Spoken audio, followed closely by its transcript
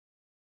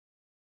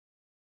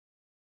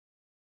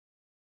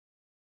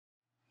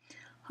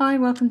Hi,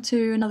 welcome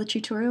to another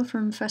tutorial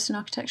from First in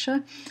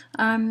Architecture.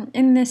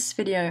 In this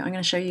video I'm going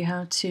to show you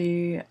how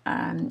to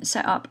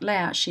set up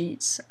layout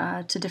sheets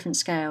to different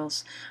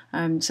scales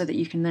so that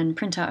you can then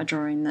print out a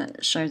drawing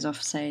that shows off,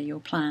 say,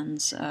 your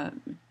plans,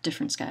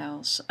 different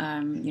scales,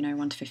 1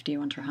 to 50,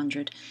 1 to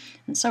 100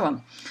 and so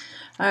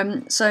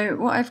on. So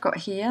what I've got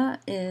here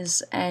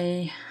is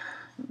a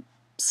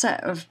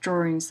set of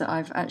drawings that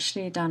I've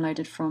actually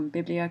downloaded from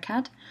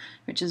CAD,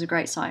 which is a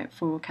great site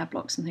for CAD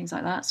blocks and things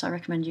like that, so I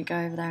recommend you go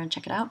over there and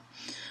check it out.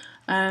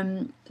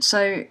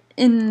 So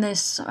in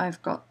this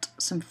I've got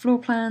some floor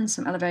plans,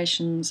 some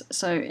elevations.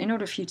 So in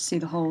order for you to see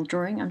the whole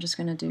drawing, I'm just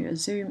going to do a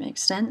zoom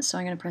extents. So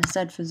I'm going to press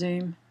Z for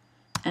zoom,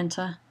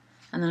 enter,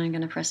 and then I'm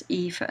going to press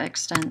E for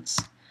extents,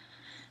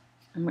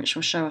 and which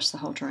will show us the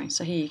whole drawing.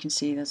 So here you can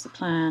see there's the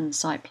plan, the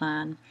site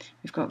plan,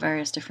 we've got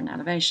various different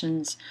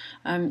elevations.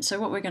 So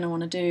what we're going to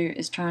want to do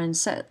is try and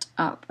set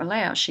up a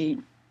layout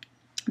sheet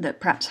that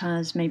perhaps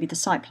has maybe the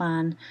site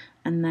plan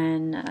and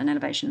then an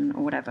elevation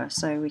or whatever,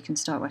 so we can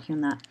start working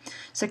on that.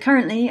 So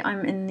currently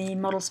I'm in the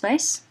model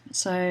space,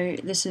 so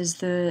this is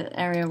the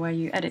area where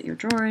you edit your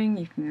drawing.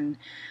 You can,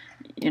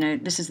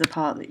 this is the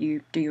part that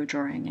you do your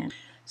drawing in.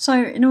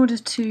 So in order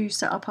to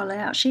set up our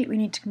layout sheet, we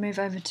need to move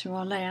over to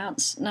our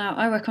layouts. Now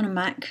I work on a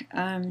Mac,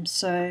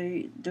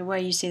 so the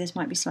way you see this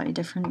might be slightly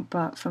different,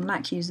 but for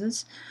Mac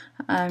users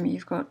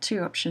you've got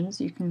two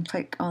options. You can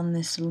click on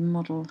this little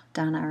model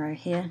down arrow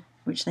here,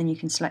 which then you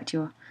can select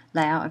your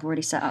layout. I've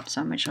already set up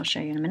some, which I'll show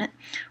you in a minute.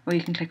 Or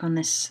you can click on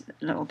this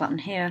little button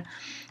here,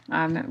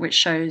 which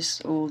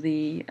shows all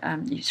the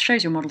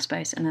shows your model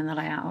space and then the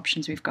layout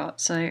options we've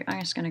got. So I'm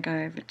just going to go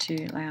over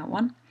to layout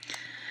 1.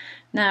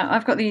 Now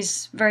I've got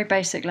these very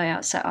basic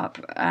layouts set up,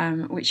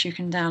 which you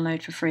can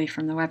download for free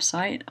from the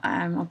website.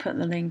 I'll put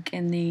the link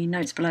in the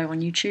notes below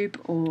on YouTube,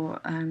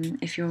 or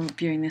if you're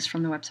viewing this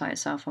from the website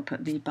itself, I'll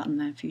put the button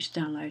there for you to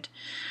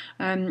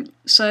download.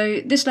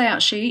 So this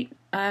layout sheet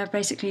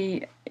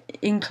basically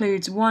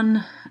includes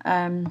one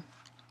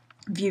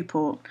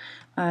viewport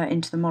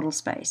into the model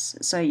space.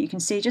 So you can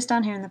see just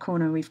down here in the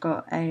corner we've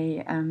got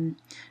a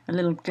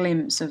little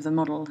glimpse of the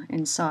model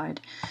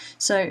inside.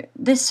 So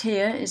this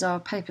here is our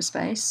paper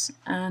space,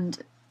 and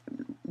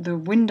the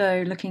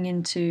window looking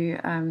into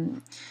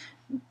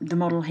the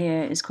model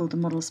here is called the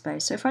model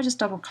space. So if I just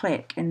double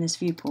click in this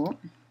viewport,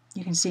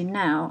 you can see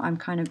now I'm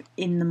kind of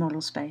in the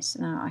model space.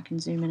 Now I can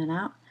zoom in and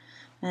out,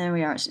 and there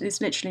we are. It's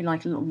literally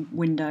like a little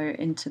window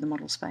into the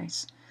model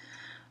space.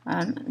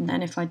 And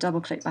then if I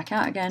double click back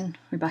out again,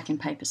 we're back in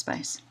paper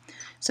space.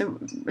 So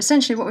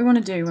essentially what we want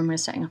to do when we're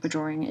setting up a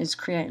drawing is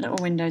create little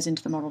windows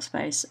into the model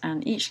space,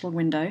 and each little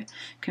window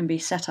can be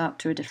set up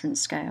to a different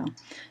scale.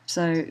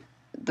 So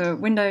the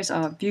windows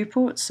are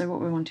viewports, so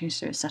what we're wanting to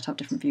do is set up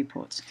different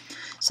viewports.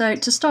 So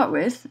to start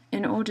with,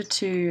 in order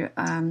to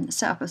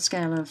set up a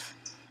scale of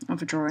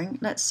a drawing,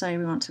 let's say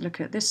we want to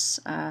look at this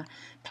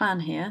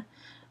plan here.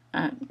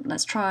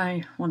 Let's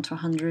try 1 to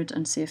 100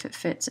 and see if it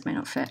fits. It may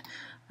not fit.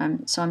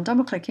 So I'm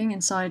double clicking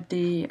inside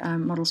the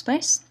model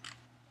space,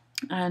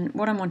 and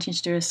what I'm wanting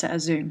to do is set a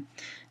zoom.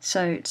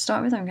 So to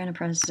start with, I'm going to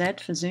press Z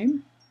for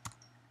zoom,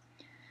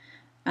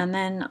 and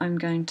then I'm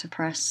going to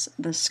press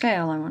the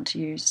scale I want to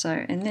use.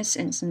 So in this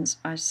instance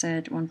I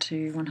said 1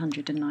 to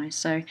 100, didn't I?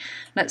 So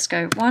let's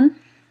go 1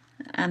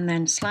 and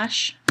then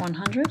slash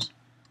 100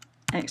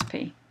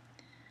 XP,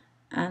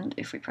 and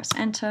if we press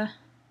enter,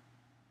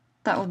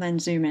 that will then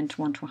zoom into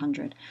 1 to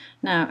 100.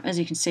 Now, as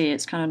you can see,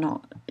 it's kind of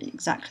not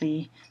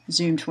exactly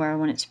zoomed to where I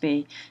want it to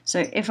be.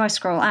 So if I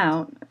scroll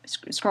out,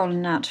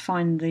 scrolling out to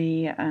find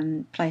the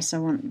place I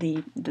want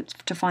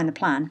to find the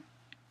plan,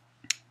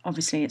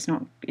 obviously it's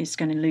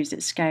going to lose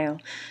its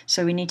scale.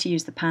 So we need to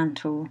use the pan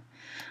tool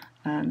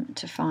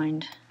to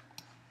find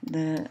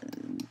the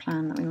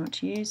plan that we want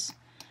to use.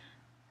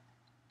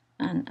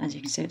 And as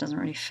you can see, it doesn't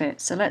really fit.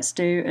 So let's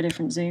do a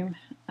different zoom.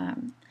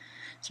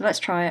 So let's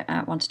try it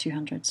at 1 to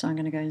 200. So I'm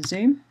going to go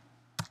zoom,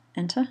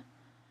 enter,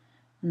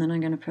 and then I'm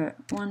going to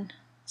put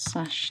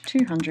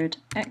 1/200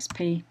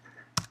 XP,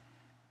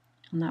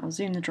 and that will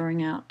zoom the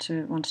drawing out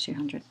to 1 to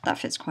 200. That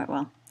fits quite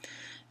well.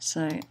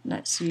 So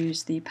let's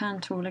use the pan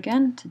tool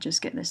again to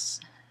just get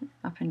this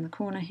up in the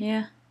corner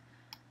here,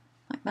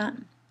 like that.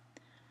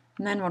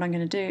 And then what I'm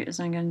going to do is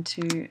I'm going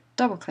to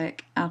double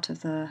click out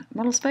of the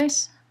model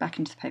space, back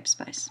into the paper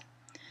space.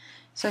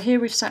 So here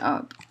we've set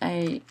up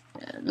a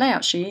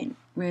layout sheet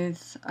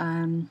with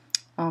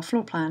our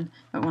floor plan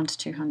at 1 to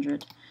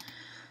 200.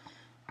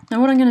 Now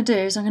what I'm going to do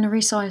is I'm going to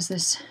resize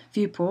this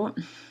viewport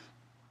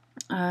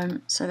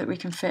so that we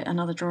can fit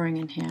another drawing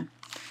in here.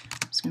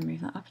 I'm just going to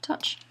move that up a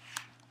touch.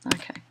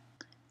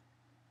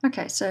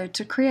 Okay, so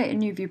to create a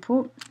new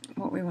viewport,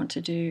 what we want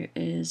to do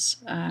is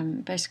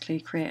basically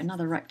create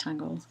another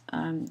rectangle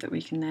that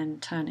we can then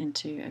turn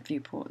into a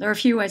viewport. There are a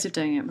few ways of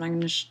doing it, but I'm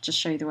going to just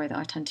show you the way that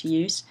I tend to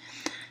use.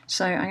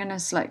 So I'm going to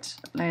select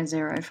layer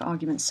 0 for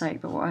argument's sake,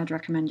 but what I'd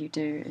recommend you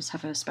do is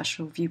have a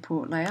special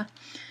viewport layer.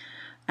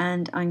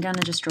 And I'm going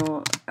to just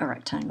draw a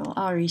rectangle,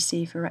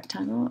 REC for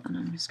rectangle, and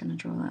I'm just going to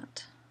draw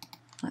that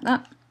like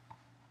that.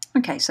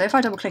 Okay, so if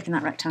I double click in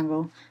that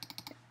rectangle,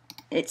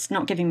 it's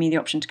not giving me the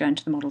option to go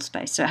into the model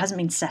space, so it hasn't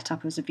been set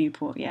up as a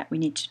viewport yet. We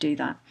need to do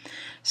that.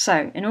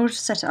 So in order to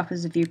set it up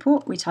as a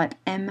viewport, we type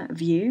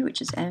mview,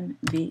 which is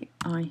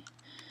MVIEW.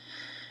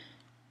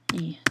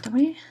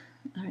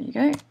 There you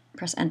go.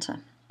 Press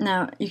enter.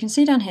 Now you can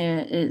see down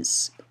here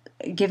it's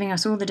giving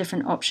us all the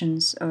different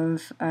options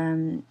of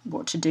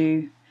what to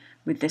do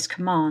with this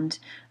command.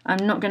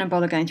 I'm not going to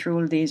bother going through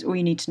all of these. All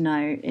you need to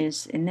know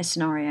is in this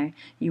scenario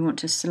you want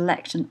to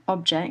select an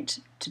object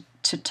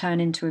to turn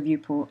into a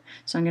viewport.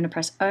 So I'm going to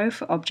press O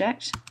for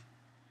object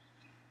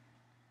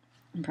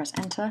and press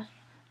enter,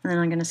 and then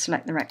I'm going to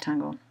select the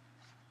rectangle.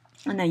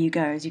 And there you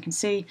go. As you can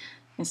see,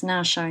 it's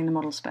now showing the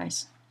model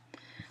space.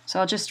 So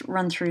I'll just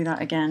run through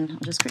that again. I'll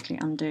just quickly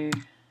undo.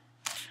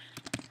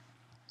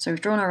 So we've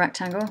drawn a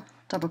rectangle,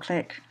 double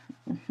click,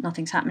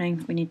 nothing's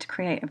happening. We need to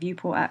create a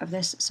viewport out of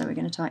this, so we're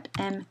going to type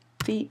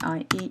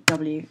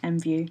MVIEW,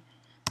 mview,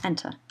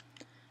 enter.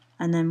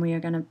 And then we are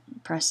going to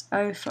press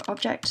O for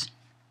object,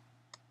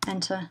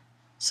 enter,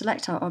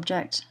 select our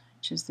object,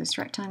 which is this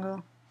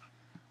rectangle,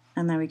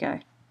 and there we go.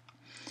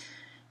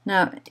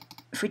 Now,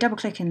 if we double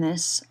click in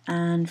this,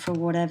 and for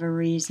whatever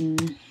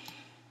reason,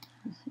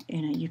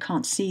 you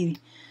can't see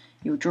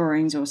your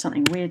drawings or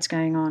something weird's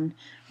going on,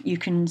 you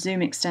can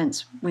zoom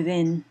extents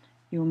within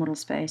your model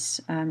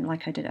space,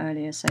 like I did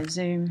earlier. So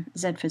zoom,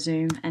 Z for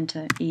zoom,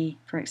 enter, E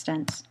for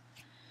extents.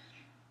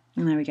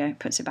 And there we go,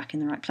 puts it back in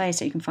the right place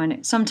so you can find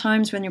it.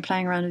 Sometimes when you're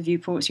playing around with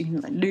viewports you can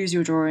lose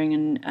your drawing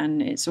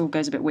and it all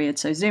goes a bit weird.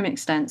 So zoom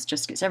extents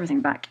just gets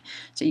everything back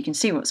so you can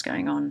see what's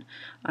going on,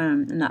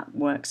 and that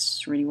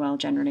works really well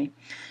generally.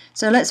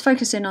 So let's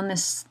focus in on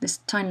this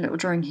tiny little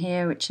drawing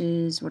here, which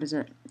is, what is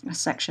it, a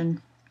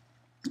section.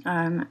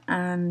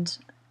 And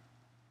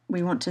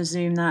we want to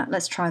zoom that.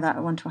 Let's try that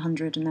at 1 to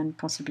 100 and then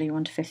possibly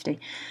 1 to 50.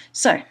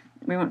 So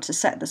we want to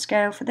set the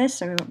scale for this,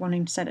 so we're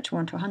wanting to set it to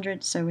 1 to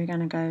 100, so we're going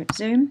to go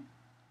zoom,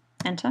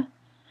 enter,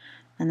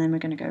 and then we're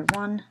going to go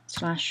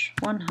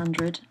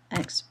 1/100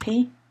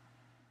 XP,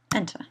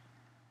 enter.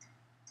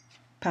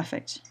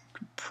 Perfect.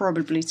 Could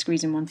probably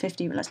squeeze in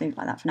 150, but let's leave it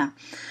like that for now.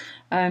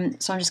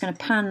 So I'm just going to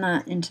pan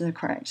that into the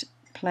correct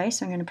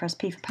place. I'm going to press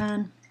P for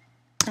pan,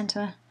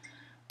 enter.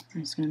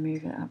 I'm just going to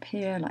move it up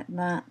here like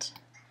that,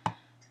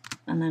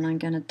 and then I'm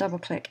going to double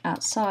click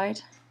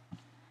outside,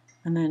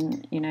 and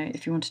then,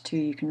 if you wanted to,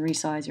 you can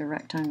resize your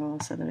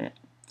rectangle so that it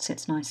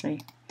sits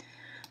nicely,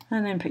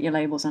 and then put your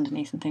labels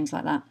underneath and things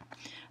like that.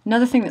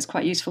 Another thing that's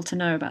quite useful to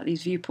know about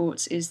these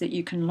viewports is that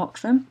you can lock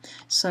them.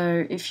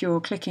 So if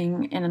you're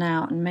clicking in and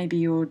out and maybe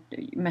you're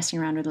messing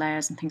around with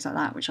layers and things like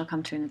that, which I'll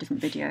come to in a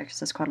different video because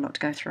there's quite a lot to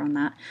go through on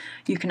that,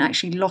 you can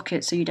actually lock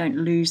it so you don't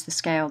lose the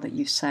scale that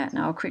you've set.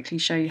 Now I'll quickly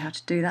show you how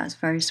to do that. It's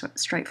very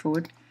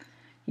straightforward.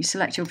 You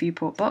select your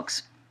viewport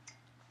box,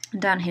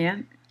 and down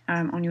here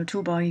on your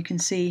toolbar you can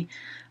see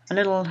a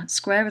little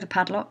square with a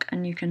padlock,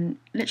 and you can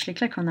literally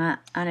click on that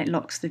and it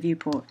locks the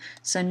viewport.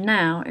 So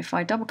now if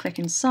I double click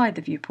inside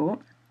the viewport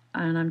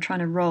and I'm trying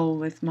to roll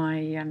with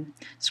my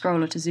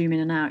scroller to zoom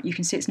in and out, you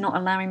can see it's not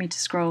allowing me to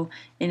scroll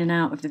in and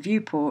out of the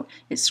viewport,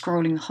 it's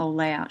scrolling the whole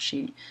layout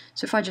sheet.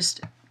 So if I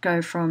just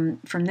go from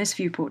this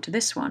viewport to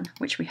this one,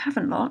 which we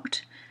haven't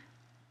locked,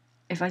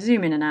 if I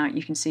zoom in and out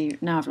you can see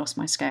now I've lost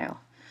my scale.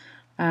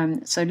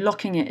 So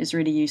locking it is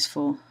really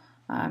useful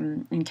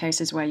in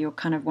cases where you're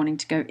kind of wanting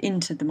to go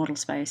into the model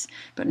space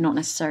but not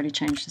necessarily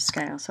change the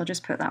scale. So I'll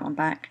just put that one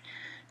back.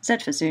 Z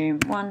for zoom,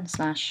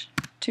 1/200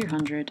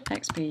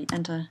 XP,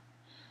 enter.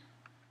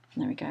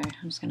 And there we go.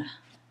 I'm just going to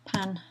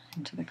pan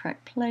into the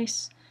correct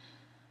place,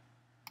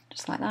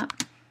 just like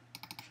that.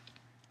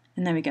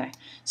 And there we go.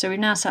 So we've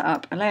now set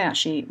up a layout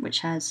sheet which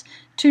has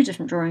 2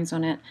 different drawings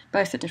on it,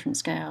 both at different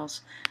scales.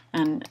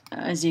 And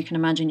as you can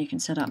imagine, you can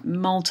set up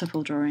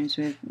multiple drawings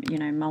with,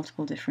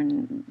 multiple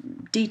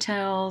different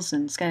details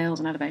and scales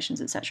and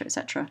elevations, etc.,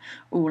 etc.,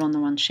 all on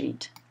the one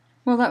sheet.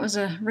 Well, that was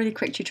a really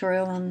quick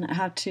tutorial on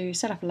how to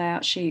set up a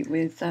layout sheet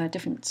with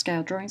different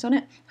scale drawings on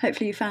it.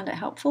 Hopefully you found it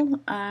helpful.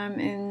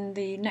 In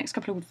the next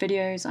couple of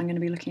videos I'm going to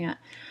be looking at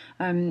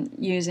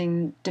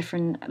using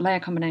different layer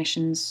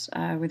combinations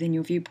within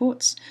your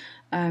viewports.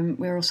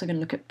 We're also going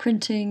to look at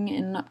printing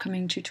in an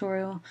upcoming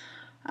tutorial.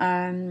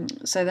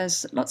 So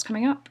there's lots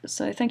coming up.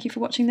 So thank you for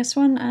watching this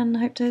one, and I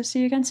hope to see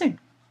you again soon.